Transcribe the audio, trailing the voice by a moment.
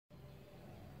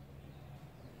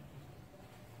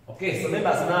Okay, so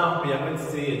members, now we are going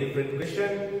to see a different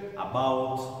question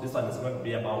about, this one is going to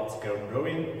be about scale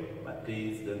drawing, but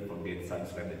please don't forget to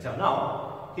subscribe to the channel.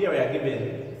 Now, here we are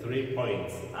given 3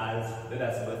 points as, let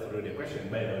us go through the question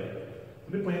by the way.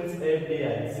 3 points A, B,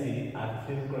 and C are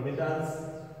 15 kilometers,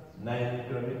 9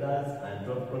 kilometers, and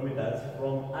 12 kilometers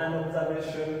from an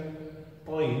observation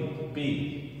point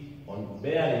B on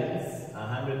bearings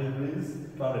 100 degrees,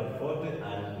 240,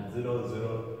 and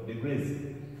 00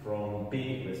 degrees from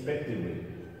P respectively.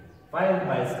 Find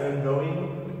by scale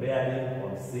drawing the bearing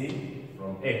on C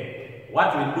from A.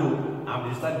 What we do,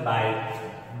 we start by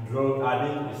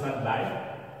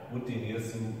putting your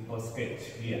simple sketch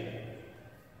here.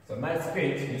 So my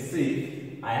sketch, you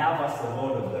see, I have first of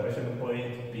all observation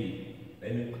point P.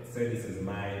 Let me say this is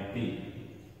my P,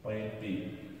 point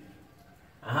P.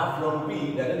 I have from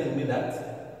P, they're telling me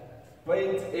that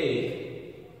point A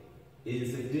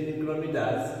is 15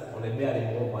 kilometers on a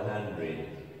bearing of 100.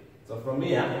 So from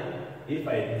here, if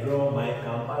I draw my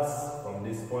compass from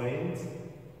this point,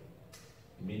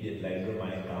 immediately I draw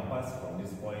my compass from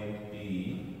this point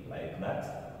P like that.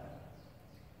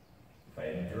 If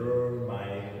I draw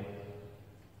mine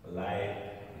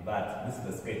like that, this is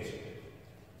the sketch.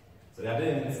 So they are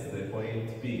telling this is the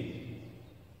point P.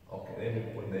 Okay, let me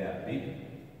put there P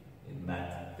in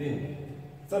that thing.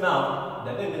 So now,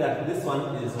 they're telling me that this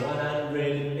one is 100,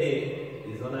 A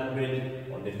is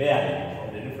 100 on the bearing,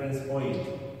 on the reference point.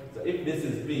 So if this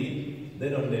is P,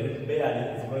 then on the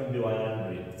bearing it's going to be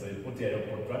 100. So you put here your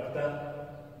protractor,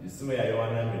 you see where your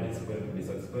 100 is going to be.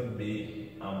 So it's going to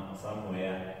be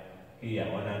somewhere here,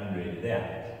 100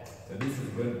 there. So this is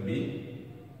going to be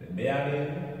the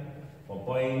bearing for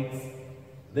point,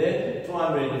 then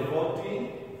 240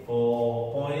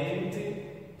 for point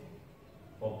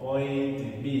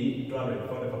B,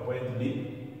 240 for point B.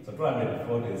 So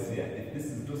 240 is here. If this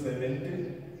is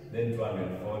 270, then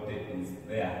 240 is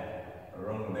there,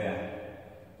 around there.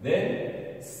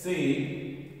 Then C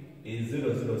is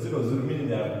 0, 0, 0, 0, meaning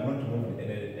they are not moved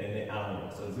any angle.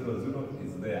 So 0, 0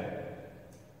 is there.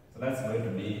 So that's going to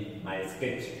be my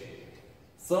sketch.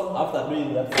 So after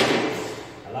doing that sketch,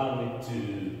 allow me to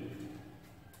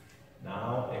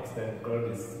now extend curve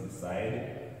this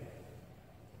side,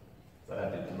 so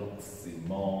that it looks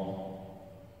more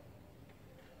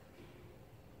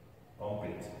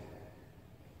complete.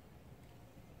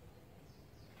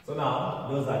 So now,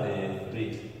 those are the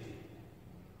 3.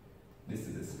 This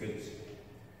is the sketch.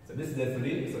 So this is the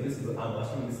 3. So this is, I'm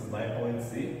assuming this is my point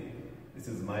C, this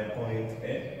is my point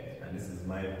A, and this is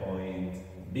my point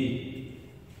B,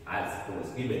 as it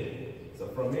was given. So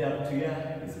from here up to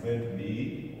here, it's going to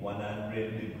be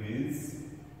 100 degrees.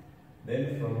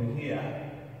 Then from here,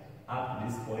 up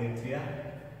this point here,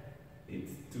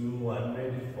 it's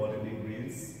 240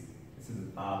 degrees. This is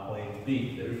our point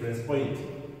B, the reference point.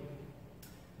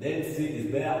 Then C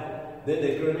is there. Then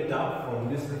the kilometer from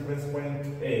this reference point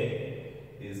A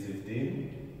is 15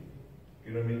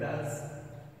 kilometers.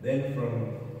 Then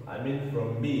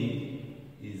from B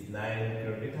is 9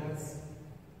 kilometers.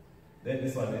 Then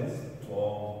this one is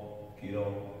 12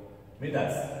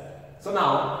 kilometers. So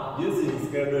now, using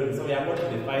scale drawing, so we are going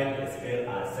to define a scale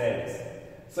ourselves.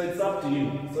 So it's up to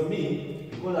you. So me,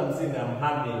 because I'm saying I'm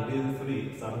handling these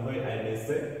 3, so I may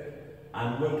say,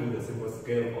 I'm going to use a simple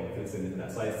scale of 3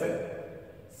 centimeters. So I said,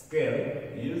 scale,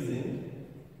 using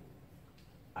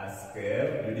a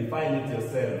scale, you define it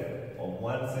yourself of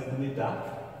 1 centimeter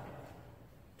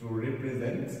to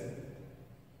represent,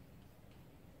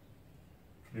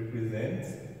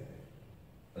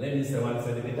 let me say 1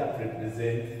 centimeter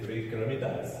represent 3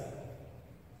 kilometers.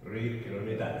 3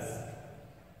 kilometers.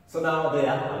 So now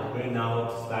there, I'm going now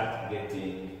to start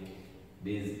getting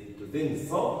these 2 things.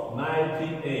 So my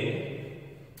PA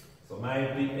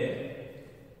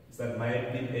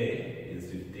is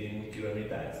 15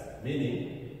 kilometers.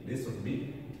 Meaning, this would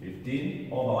be 15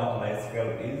 over what my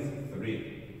scale is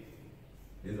 3.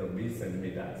 These will be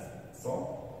centimeters.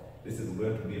 So, this is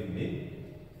going to give me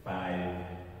 5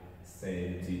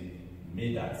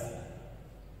 centimeters.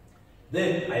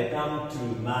 Then I come to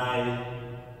my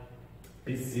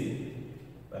PC,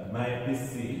 but my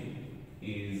PC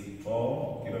is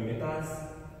 12 kilometers,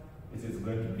 which is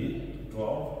going to be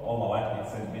 12 over what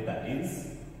each centimeter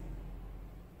is,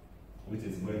 which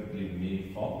is going to give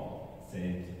me 4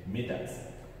 centimeters.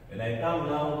 When I come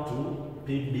now to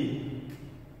PB,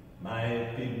 my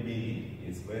PB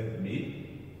is going to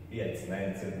be, here it's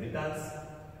 9 centimeters,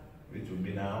 which will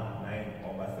be now 9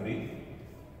 over 3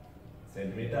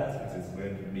 centimeters, which is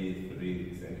going to be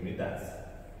 3 centimeters.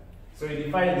 So you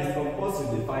define this, of course you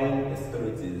define a scale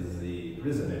which is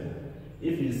reasonable.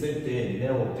 If you say 10,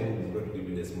 then 10 is going to give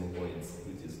you decimal points,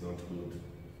 which is not good.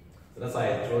 So that's why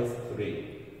I chose 3.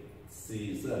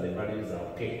 See, so that the values are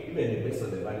okay, even based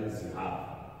on the values you have.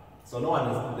 So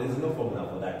there's no formula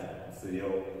for that. So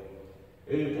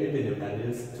even you can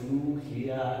use 2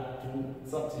 here, 2,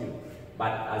 it's up to you.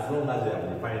 But as long as you have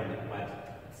defined what it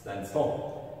stands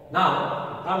for.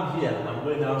 Now, come here, I'm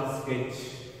going now to sketch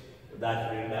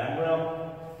that ring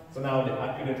diagram. So now the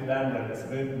accurate diagram is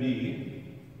going to be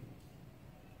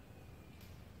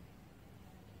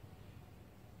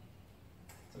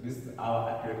this is our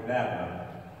accurate diagram.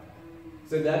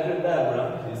 So in the accurate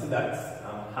diagram, you see that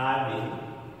I'm having,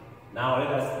 now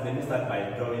let me start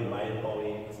by drawing my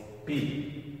point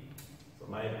P. So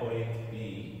my point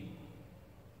P,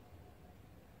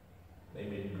 let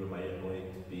me draw my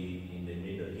point P in the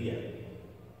middle here.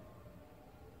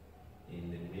 In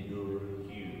the middle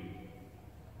here.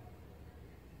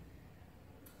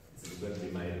 This is going to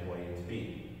be my point P.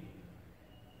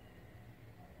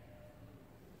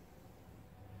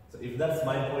 So if that's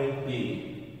my point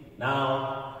P,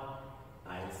 now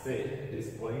I say this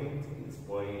point is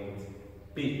point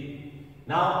P.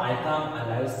 Now I come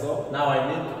and I also, now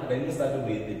let me start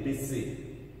with the PC.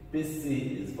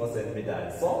 PC is 4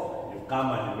 centimeters. So you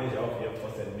come and you measure off your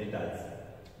 4 centimeters.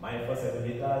 My 4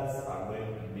 centimeters are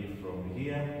going to be from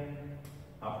here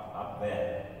up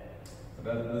there. So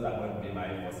those are going to be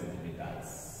my 4 centimeters.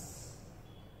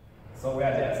 So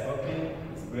where they are stopping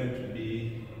is going to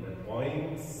be the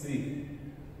point C.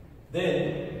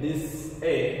 Then this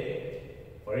A,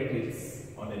 for it is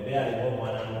on a bearing of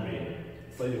 100.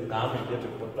 So you come, you get a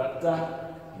protractor,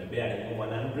 and the bearing of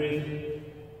 100,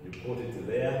 you put it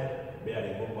there,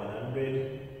 bearing of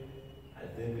 100. I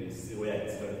think you see where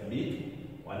it's going to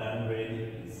be.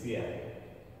 100 is here.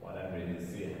 100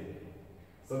 is here.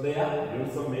 So there, you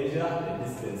also measure the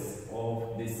distance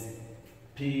of this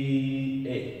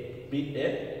PA. PA,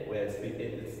 whereas PA,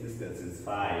 its distance is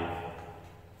 5.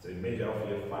 So you measure off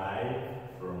your 5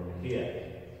 from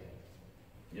here.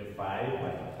 Your 5,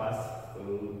 but you pass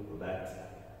through that.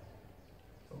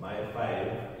 So my 5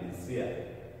 is here.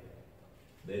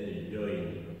 Then you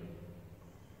join.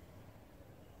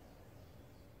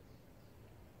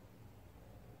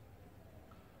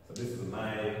 So this is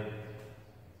my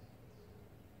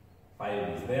 5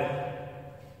 is there,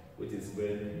 which is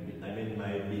going to be,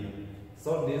 my B.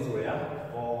 So these were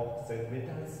 4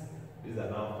 centimeters. These are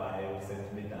now 5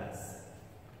 centimeters.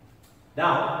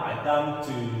 Now I come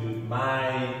to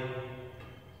my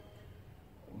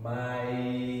my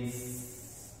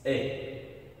A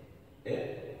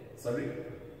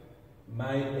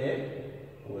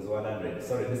was 100.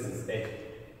 Sorry, this is A.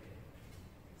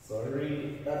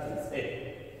 Sorry, that is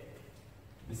A.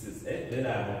 This is A. Then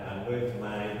I'm going to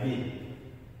my B.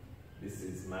 This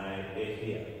is my A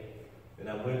here. Then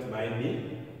I'm going to my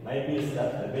B. My B is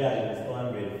that the bearing is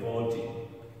 240.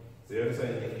 So you also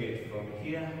indicate from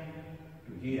here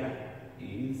to here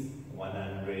is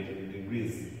 100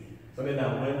 degrees. So then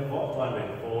I'm going for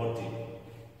 240.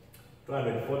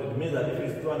 240, it means that if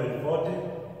it's 240,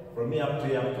 from here up to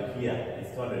here is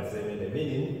 270,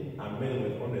 meaning I'm measuring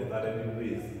with 130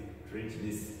 degrees to reach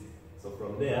this. So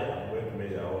from there, I'm going to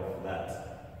measure off that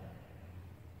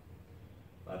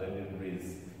 30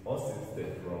 degrees, or 60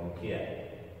 from here.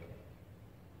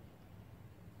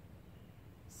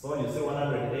 So you see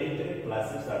 180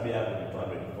 plus 6 will be able to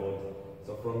 240.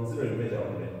 So from 0 you measure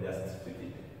 100, just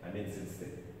 50, 60.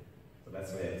 So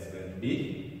that's where it's going to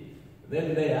be.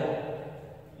 Then there,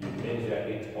 you measure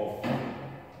it off.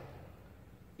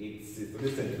 It's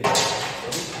 3 centimeters.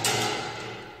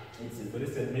 It's 3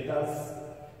 centimeters.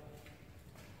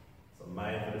 So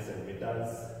my 3 centimeters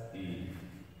is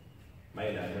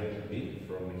mine are going to be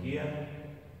from here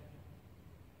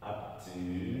up to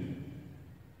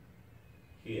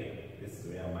here. This is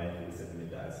where my 3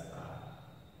 centimeters are.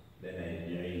 Then I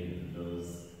join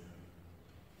those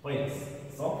points.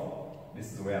 So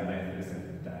this is where my 3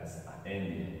 centimeters are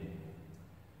ending.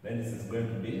 Then this is going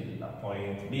to be the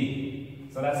point B.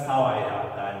 So that's how I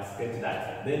can sketch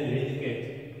that. Then you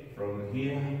indicate from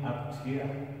here up to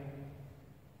here,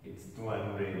 it's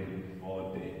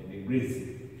 240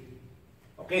 degrees.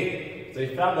 Okay, so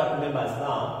if you have that numbers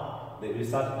now, then we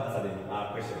start answering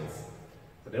our questions.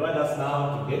 So they want us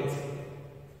now to get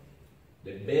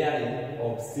the bearing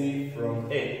of C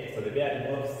from A. So the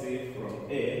bearing of C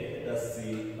from A, let us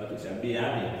see what we shall be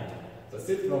having. So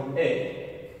C from A,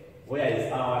 where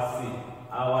is our C?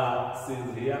 Our C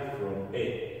is here from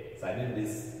A. So I need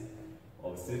this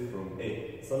of C from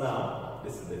A. So now,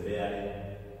 this is the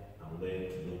bearing I'm going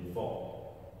to look for.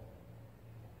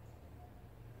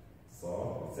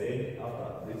 So, say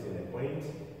after reaching a point,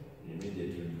 you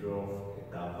immediately draw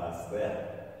a canvas there.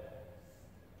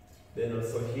 Then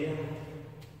also here,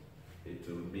 it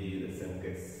will be the same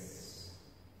case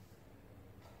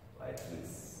like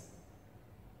this.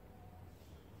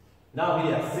 Now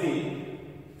here, C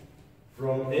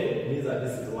from A means that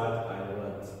this is what I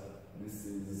want. This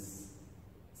is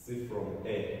C from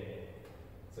A.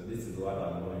 So this is what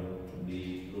I'm going to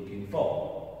be looking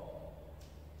for.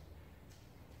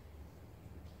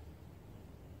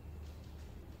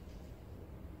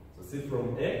 So C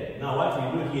from A. Now what we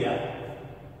do here,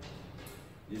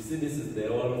 you see this is the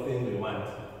whole thing we want.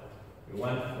 We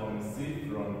want from C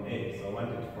from A. So I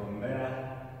want it from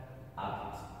there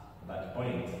up to that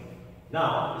point.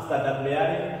 Now we start that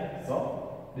bearing.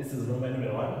 So this is Roman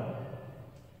numeral 1.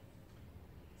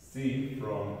 C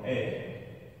from A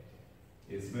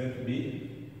is going to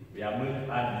be, we are going to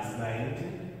add this 90,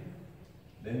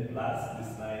 then plus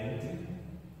this 90,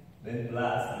 then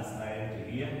plus this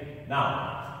 90 here.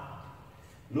 Now,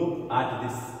 look at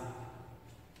this.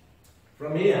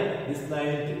 From here, this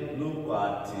 90, look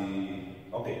at,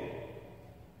 okay,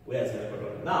 where's my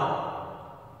product? Now,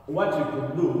 what you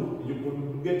could do, you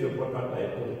could get your product by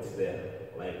put it there,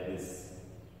 like this.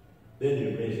 Then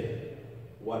you measure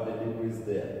what the degrees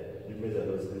there. You measure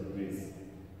those degrees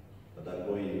that are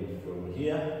going from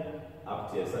here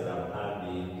up to here, so that I'm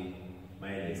adding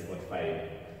minus 45.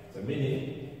 So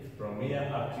meaning from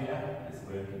here up to here is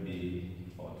going to be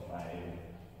 45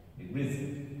 degrees.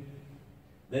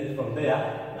 Then from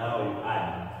there, now you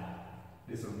add.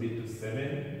 This will be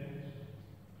 270.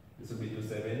 This will be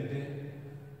 270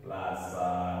 plus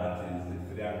that is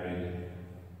 300.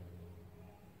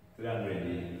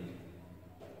 315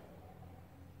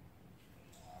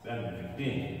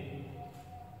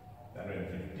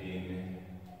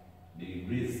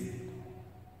 degrees,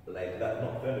 like that. No,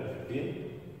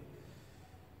 315.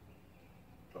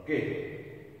 Okay.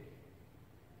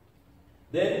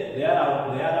 Then the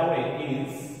other way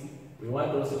is we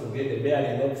want also to get the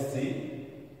bearing of C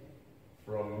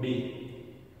from B.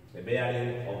 The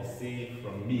bearing of C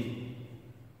from B.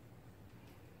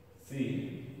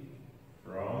 C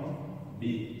from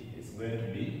B is going to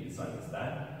be, this one is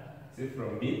done. C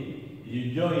from B.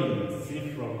 You join C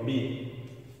from B.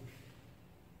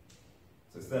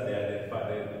 So start there,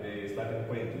 the starting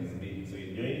point is B. So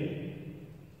you join.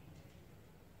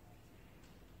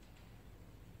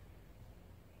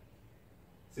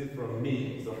 C from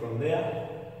B. So from there,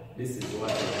 this is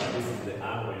what you want. This is the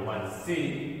angle you want.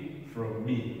 C from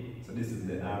B. So this is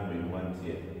the angle you want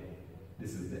here.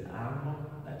 This is the angle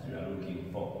that you are looking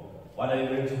for. What are you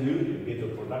going to do? You get a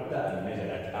protractor and measure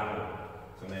that angle.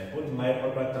 So when I put my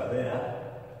protractor there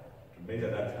to measure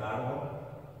that angle,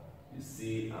 you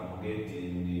see I'm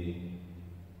getting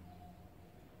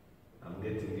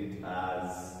it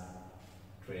as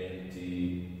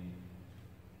 22.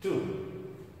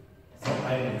 So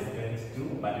mine is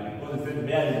 22, but because it said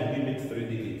bearing, you give it 3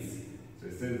 degrees. So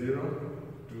it says 0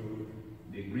 to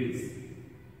degrees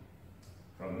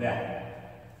from there.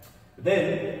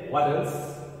 Then what else?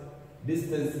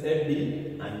 Distance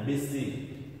AB and BC.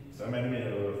 So I'm going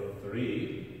to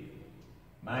 3.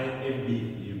 My AB,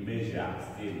 you measure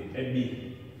still.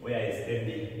 AB, where is AB?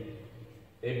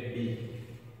 AB.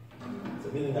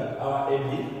 So meaning that our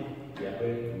AB, we are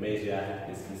going to measure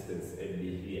this distance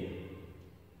AB here.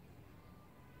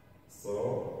 So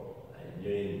I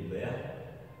join there,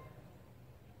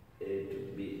 A to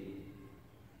B.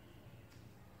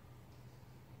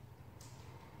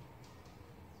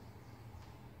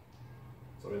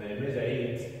 So when I measure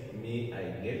it, I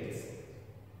get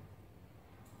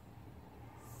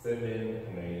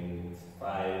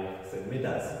 7.5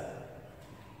 centimeters.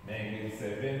 May I get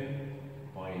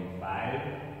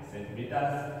 7.5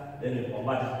 centimeters? Then we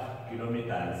convert it to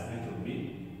kilometers, it will be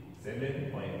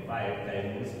 7.5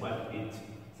 times what each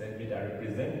centimeter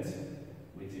represents,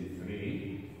 which is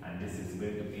 3, and this is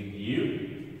going to give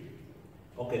you.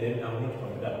 Okay, then I'm going to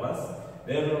forget that once.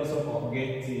 Then we also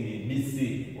forget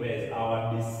BC. Where is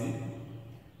our BC?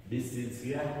 BC is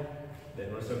here.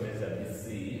 Then also measure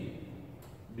BC.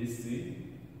 BC,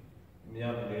 we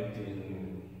are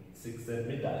getting 6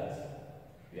 centimeters.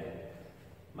 Yeah.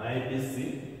 My BC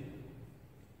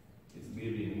is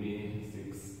giving me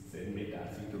 6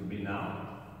 centimeters. It will be now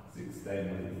 6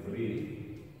 times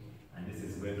 3, and this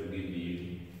is going to give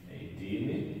you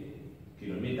 18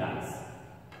 kilometers.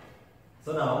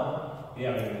 So now,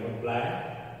 here we multiply,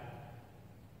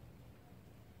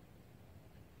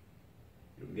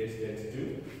 you get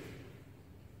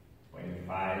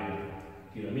 22.5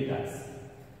 kilometers.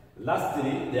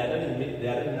 Lastly, they are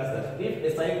telling us that if a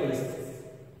cyclist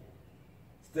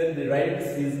steady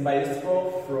rides his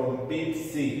bicycle from P to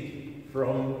C,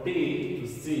 from P to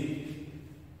C,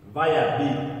 via B.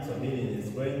 So meaning it's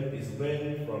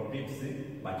going from P to C,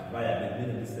 but via B,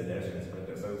 meaning this is the direction it's going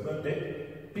to. So it's going to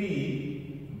take P,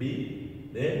 B,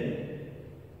 then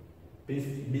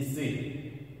BC.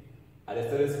 At a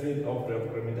certain speed of 12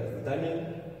 kilometers, determine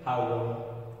how long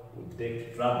it would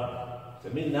take to travel. So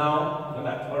mean now, know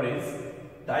that orange,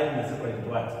 time is equal to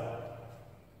what?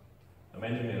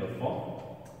 Remind me of 4.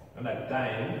 Know that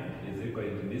time is equal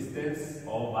to distance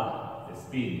over the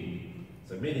speed.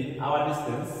 So meaning our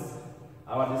distance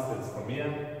from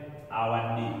here,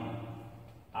 our D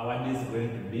is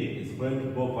going to be, is going to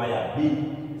go via B.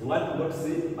 It's want to go to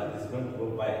C, but it's going to go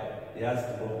via, it has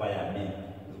to go via B.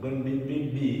 It's going to be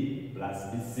PB plus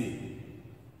BC.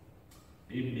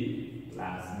 PB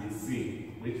plus BC,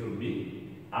 which will be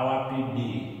our PB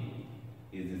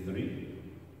is 3.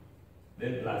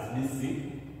 Then plus BC,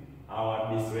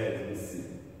 our B square is BC.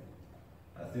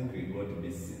 I think we go to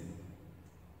BC.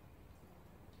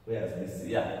 Where's BC?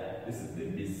 Yeah, this is the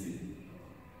BC.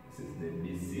 This is the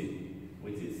BC,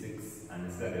 which is 6, and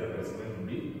the other is going to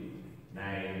be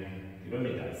 9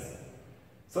 kilometers.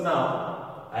 So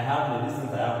now I have the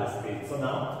distance, I have the speed. So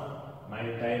now my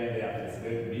time there is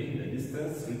going to be the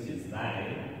distance, which is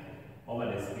 9, over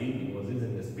the speed. It was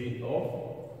using the speed of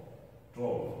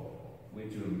 12,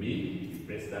 which will be,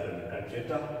 press that on the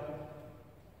calculator.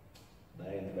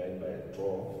 9 divided by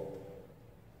 12.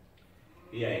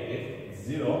 Here I get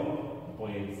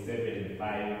 0.75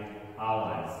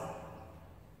 hours.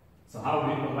 So how do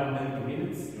we convert them to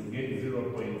minutes? You get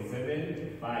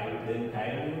 0.75 then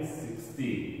times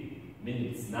 60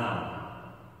 minutes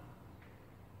now,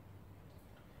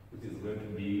 which is going to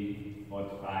be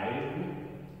 45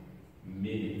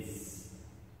 minutes.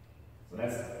 So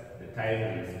that's the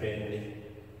time you spend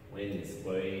when it's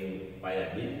going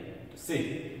via B to C.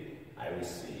 I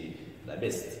wish you the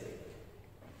best.